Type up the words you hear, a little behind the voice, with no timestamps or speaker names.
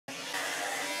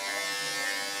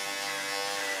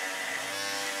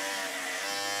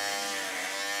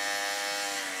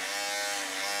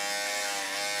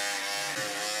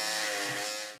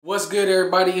What's good,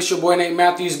 everybody? It's your boy Nate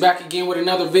Matthews back again with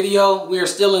another video. We are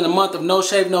still in the month of No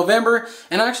Shave November,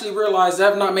 and I actually realized I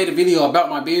have not made a video about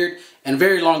my beard in a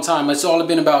very long time. It's all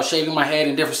been about shaving my head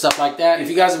and different stuff like that. If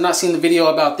you guys have not seen the video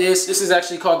about this is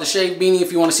actually called the Shave Beanie.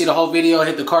 If you want to see the whole video,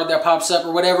 hit the card that pops up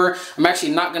or whatever. I'm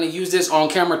actually not going to use this on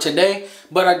camera today,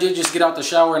 but I did just get out the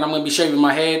shower and I'm going to be shaving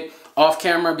my head off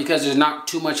camera because there's not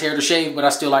too much hair to shave, but I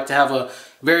still like to have a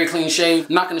very clean shave.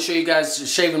 I'm not going to show you guys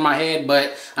shaving my head,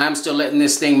 but I'm still letting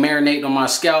this thing marinate on my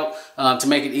scalp to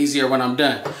make it easier when I'm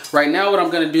done. Right now, what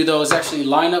I'm going to do though is actually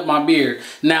line up my beard.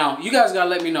 Now, you guys got to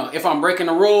let me know if I'm breaking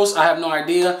the rules. I have no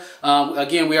idea.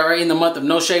 Again, we are in the month of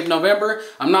No Shave November.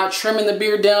 I'm not trimming the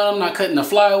beard down. I'm not cutting the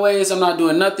flyaways. I'm not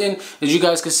doing nothing. As you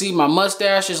guys can see, my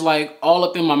mustache is like all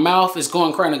up in my mouth. It's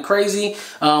going kind of crazy,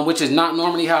 which is not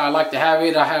normally how I like to have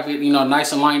it. I have it, you know,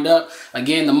 nice and lined up.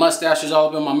 Again, the mustache is all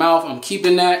up in my mouth. I'm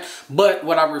keeping that, but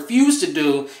what I refuse to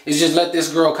do is just let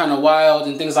this girl kind of wild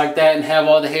and things like that and have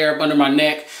all the hair up under my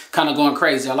neck kind of going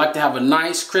crazy. I like to have a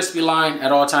nice crispy line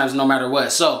at all times, no matter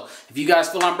what. So if you guys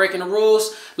feel I'm breaking the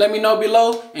rules, let me know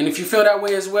below, and if you feel that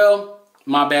way as well,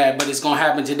 my bad, but it's gonna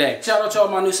happen today. Shout out to all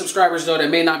my new subscribers though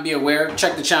that may not be aware.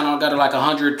 Check the channel. I got like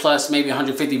 100 plus, maybe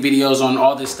 150 videos on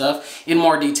all this stuff in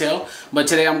more detail. But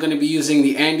today I'm gonna be using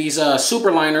the Andy's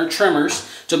Super Liner trimmers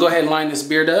to go ahead and line this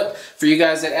beard up. For you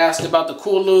guys that asked about the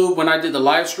Kool Lube when I did the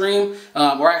live stream,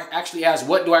 or I actually asked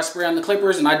what do I spray on the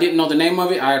clippers and I didn't know the name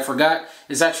of it, I had forgot.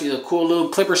 It's actually the Kool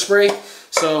Lube clipper spray.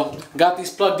 So got these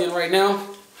plugged in right now. I'm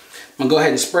gonna go ahead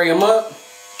and spray them up.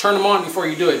 Turn them on before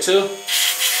you do it too.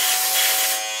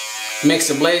 Makes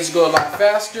the blades go a lot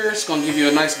faster. It's gonna give you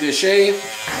a nice good shave.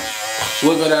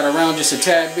 Wiggle that around just a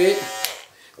tad bit.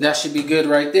 That should be good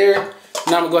right there.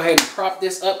 Now I'm gonna go ahead and prop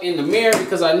this up in the mirror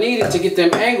because I need it to get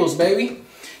them angles, baby.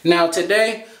 Now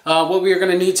today, what we are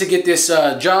gonna need to get this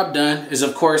job done is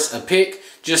of course a pick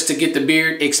just to get the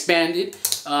beard expanded.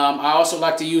 I also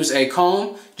like to use a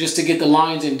comb just to get the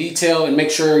lines in detail and make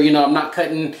sure, you know, I'm not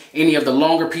cutting any of the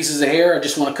longer pieces of hair. I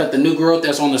just want to cut the new growth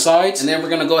that's on the sides. And then we're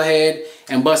going to go ahead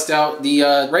and bust out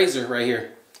the razor right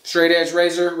here. Straight edge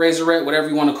razor, Razorette, whatever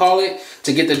you want to call it,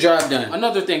 to get the job done.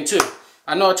 Another thing too,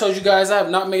 I know I told you guys I have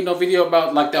not made no video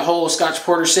about like the whole Scotch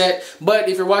Porter set, but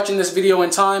if you're watching this video in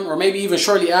time or maybe even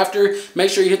shortly after, make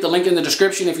sure you hit the link in the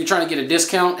description if you're trying to get a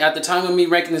discount. At the time of me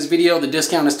making this video, the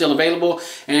discount is still available,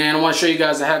 and I want to show you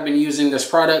guys I have been using this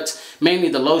product, mainly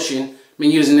the lotion. I've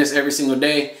been using this every single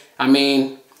day. I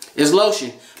mean, it's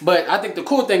lotion, but I think the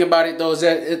cool thing about it though is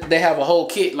that they have a whole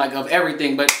kit like of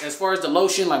everything. But as far as the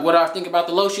lotion, like what I think about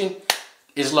the lotion,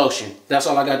 is lotion. That's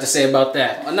all I got to say about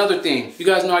that. Another thing, you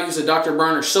guys know I use a Dr.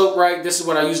 Bronner soap, right? This is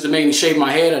what I use to make me shave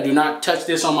my head. I do not touch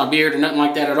this on my beard or nothing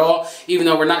like that at all. Even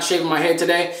though we're not shaving my head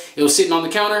today, it was sitting on the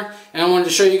counter, and I wanted to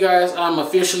show you guys I'm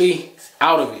officially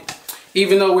out of it.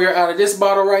 Even though we're out of this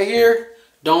bottle right here,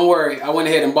 don't worry, I went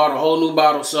ahead and bought a whole new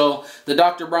bottle. So the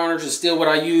Dr. Bronners is still what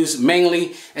I use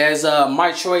mainly as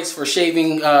my choice for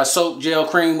shaving soap, gel,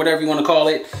 cream, whatever you want to call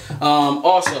it.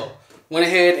 Also, went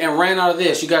ahead and ran out of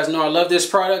this. You guys know I love this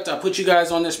product. I put you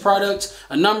guys on this product.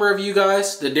 A number of you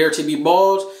guys that dare to be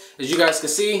bald. As you guys can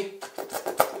see,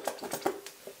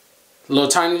 a little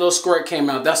tiny little squirt came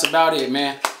out. That's about it,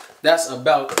 man. That's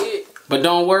about it. But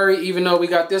don't worry, even though we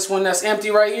got this one that's empty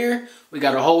right here, we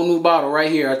got a whole new bottle right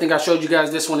here. I think I showed you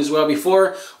guys this one as well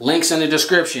before. Links in the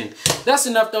description. That's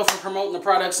enough though for promoting the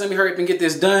products. Let me hurry up and get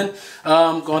this done.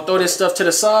 Gonna throw this stuff to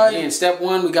the side. And step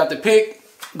one, we got the pick.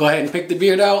 Go ahead and pick the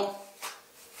beard out.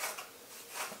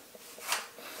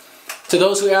 To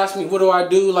those who ask me, what do I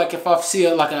do? Like if I see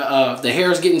the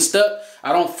hair is getting stuck,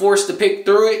 I don't force the pick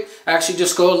through it. I actually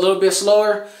just go a little bit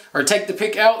slower or take the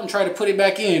pick out and try to put it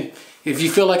back in. If you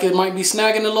feel like it might be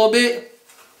snagging a little bit,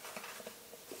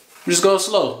 just go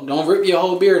slow. Don't rip your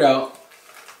whole beard out.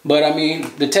 But I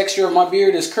mean, the texture of my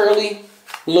beard is curly,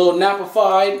 a little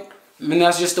napified, and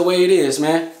that's just the way it is,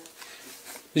 man.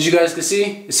 As you guys can see,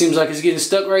 it seems like it's getting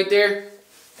stuck right there.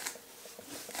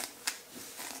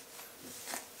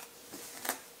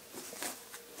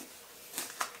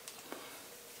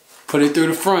 Put it through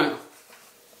the front.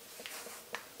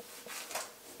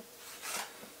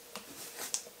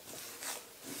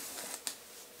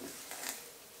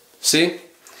 See?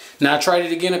 Now I tried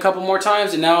it again a couple more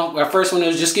times, and now our first one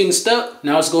was just getting stuck.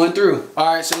 Now it's going through.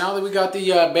 All right, so now that we got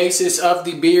the basis of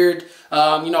the beard,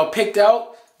 you know, picked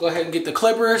out, go ahead and get the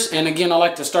clippers. And again, I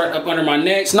like to start up under my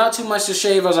neck. It's not too much to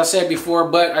shave, as I said before,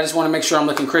 but I just want to make sure I'm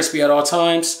looking crispy at all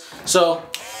times. So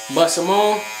bust them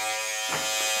on.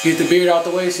 Get the beard out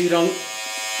the way so you don't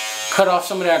cut off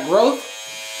some of that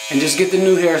growth, and just get the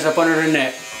new hairs up under the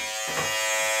neck.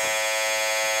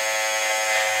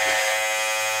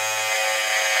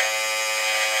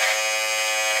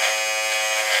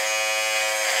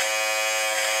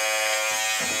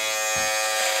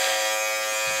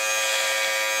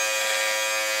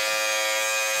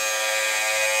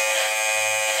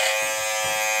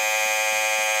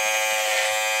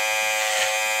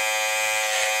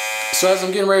 So as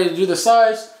I'm getting ready to do the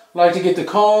sides, I like to get the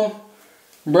comb,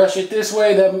 brush it this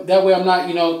way. That way I'm not,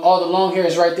 you know, all the long hair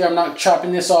is right there. I'm not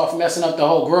chopping this off, messing up the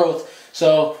whole growth.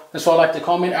 So that's why I like to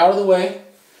comb it out of the way,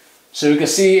 so we can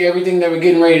see everything that we're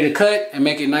getting ready to cut and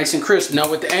make it nice and crisp. Now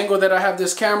with the angle that I have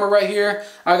this camera right here,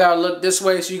 I gotta look this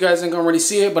way so you guys ain't gonna really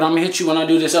see it, but I'm gonna hit you when I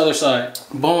do this other side.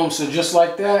 Boom, so just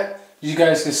like that, you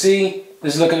guys can see,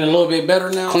 it's looking a little bit better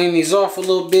now. Clean these off a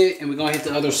little bit and we're gonna hit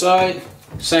the other side.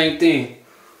 Same thing.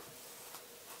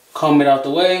 Comb it out the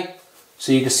way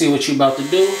so you can see what you're about to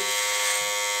do.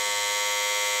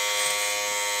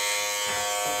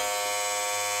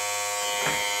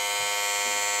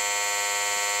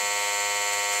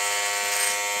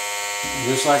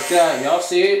 Just like that. Y'all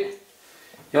see it?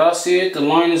 Y'all see it? The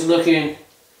line is looking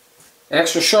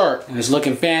extra sharp and it's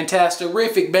looking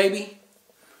fantastic-rific, baby.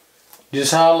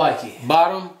 Just how I like it.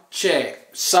 Bottom,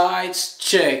 check. Sides,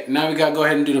 check. Now we gotta go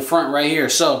ahead and do the front right here.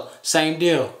 So, same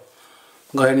deal.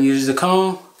 Go ahead and use the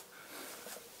comb.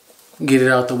 Get it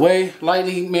out the way.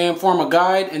 Lightly, man, form a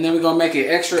guide, and then we're gonna make it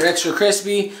extra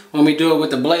crispy when we do it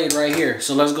with the blade right here.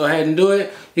 So let's go ahead and do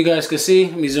it. You guys can see,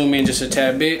 let me zoom in just a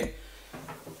tad bit.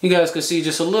 You guys can see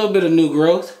just a little bit of new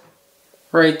growth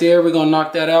right there. We're gonna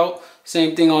knock that out.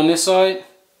 Same thing on this side.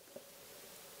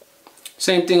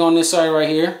 Same thing on this side right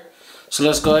here. So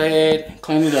let's go ahead and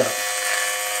clean it up.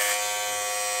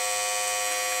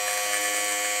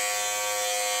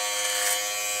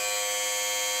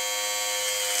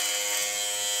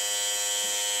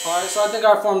 Alright, so I think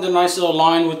I formed a nice little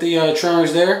line with the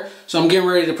trimmers there. So I'm getting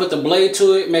ready to put the blade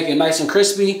to it, make it nice and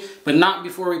crispy, but not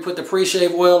before we put the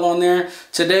pre-shave oil on there.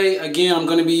 Today, again, I'm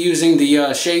going to be using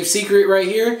the Shave Secret right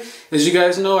here. As you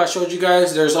guys know, I showed you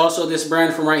guys, there's also this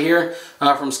brand from right here,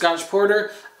 from Scotch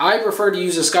Porter. I prefer to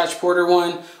use the Scotch Porter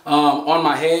one on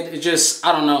my head. It just,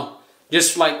 I don't know.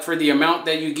 Just like for the amount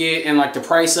that you get and like the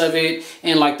price of it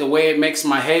and like the way it makes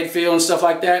my head feel and stuff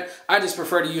like that, I just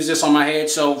prefer to use this on my head.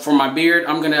 So for my beard,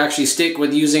 I'm going to actually stick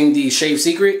with using the Shave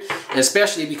Secret,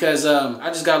 especially because I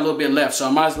just got a little bit left. So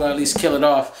I might as well at least kill it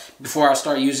off before I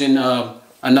start using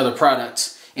another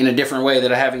product in a different way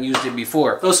that I haven't used it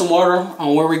before. Throw some water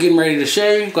on where we're getting ready to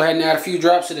shave. Go ahead and add a few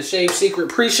drops of the Shave Secret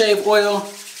pre-shave oil.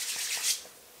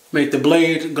 Make the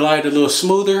blade glide a little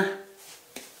smoother.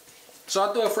 So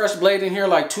I threw a fresh blade in here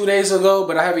like 2 days ago,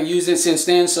 but I haven't used it since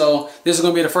then. So this is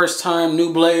going to be the first time,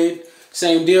 new blade,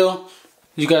 same deal.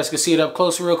 You guys can see it up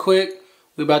close real quick.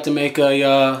 We're about to make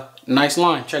a nice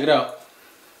line. Check it out.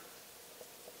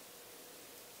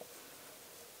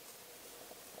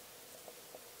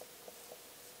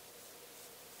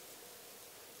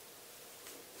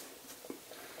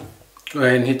 Go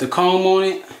ahead and hit the comb on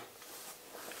it.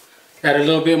 Add a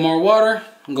little bit more water.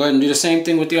 Go ahead and do the same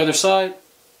thing with the other side.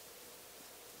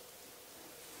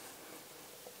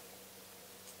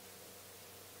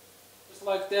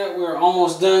 Like that, we're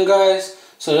almost done, guys.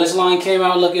 So this line came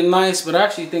out looking nice, but I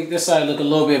actually think this side look a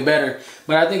little bit better.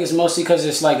 But I think it's mostly because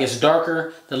it's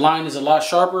darker. The line is a lot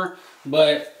sharper.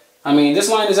 But I mean, this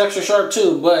line is extra sharp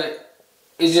too, but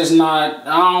it's just not,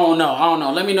 I don't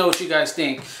know. Let me know what you guys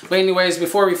think. But anyways,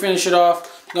 before we finish it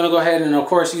off, I'm gonna go ahead and of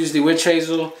course use the witch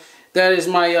hazel. That is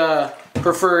my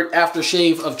preferred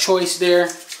aftershave of choice there.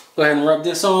 Go ahead and rub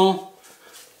this on.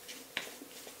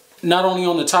 Not only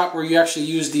on the top where you actually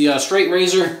use the straight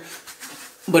razor,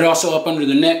 but also up under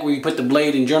the neck where you put the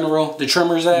blade in general, the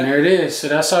trimmers at. And there it is. So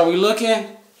that's how we looking.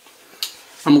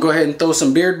 I'm gonna go ahead and throw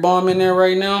some beard balm in there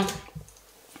right now.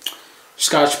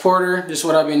 Scotch Porter, this is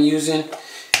what I've been using.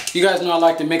 You guys know I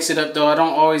like to mix it up though. I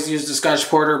don't always use the Scotch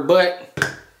Porter, but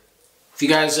if you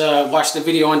guys watch the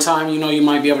video on time, you know you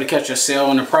might be able to catch a sale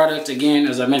on the product again,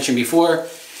 as I mentioned before.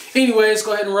 Anyways,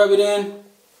 go ahead and rub it in.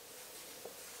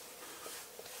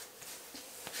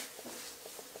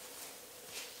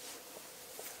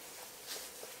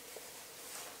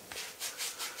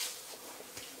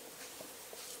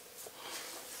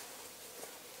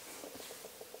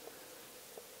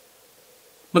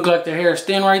 Look like the hair is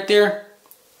thin right there.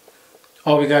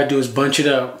 All we gotta do is bunch it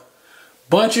up.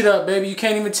 Bunch it up, baby. You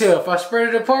can't even tell. If I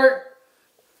spread it apart,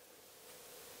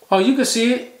 oh, you can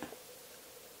see it.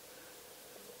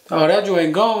 Oh, that joint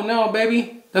ain't gone now,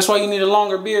 baby. That's why you need a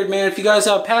longer beard, man. If you guys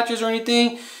have patches or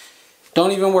anything,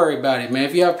 don't even worry about it, man.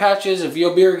 If you have patches, if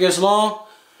your beard gets long,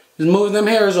 just move them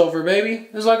hairs over, baby.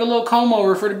 It's like a little comb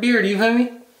over for the beard, you feel me?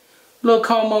 A little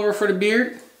comb over for the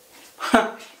beard.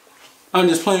 I'm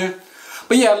just playing.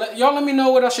 But yeah, y'all let me know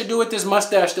what I should do with this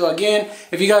mustache though. Again,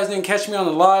 if you guys didn't catch me on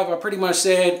the live, I pretty much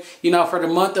said, you know, for the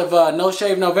month of No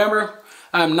Shave November,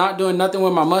 I'm not doing nothing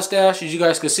with my mustache, as you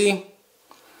guys can see.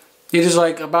 It is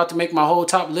like about to make my whole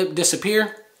top lip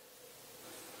disappear.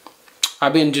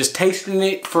 I've been just tasting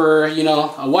it for, you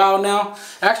know, a while now.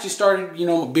 I actually started, you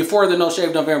know, before the No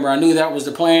Shave November. I knew that was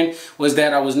the plan, was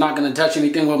that I was not going to touch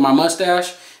anything with my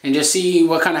mustache and just see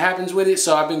what kind of happens with it.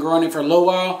 So I've been growing it for a little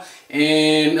while,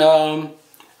 and I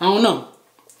don't know.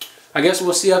 I guess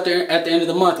we'll see out there at the end of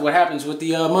the month what happens with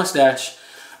the mustache.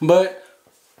 But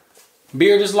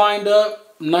beard is lined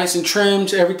up, nice and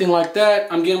trimmed, everything like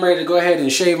that. I'm getting ready to go ahead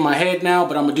and shave my head now,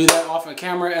 but I'm gonna do that off of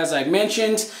camera as I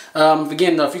mentioned.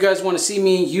 Again though, if you guys want to see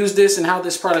me use this and how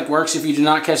this product works, if you do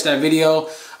not catch that video,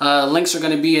 links are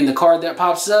going to be in the card that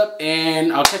pops up,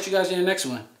 and I'll catch you guys in the next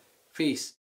one.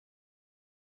 Peace.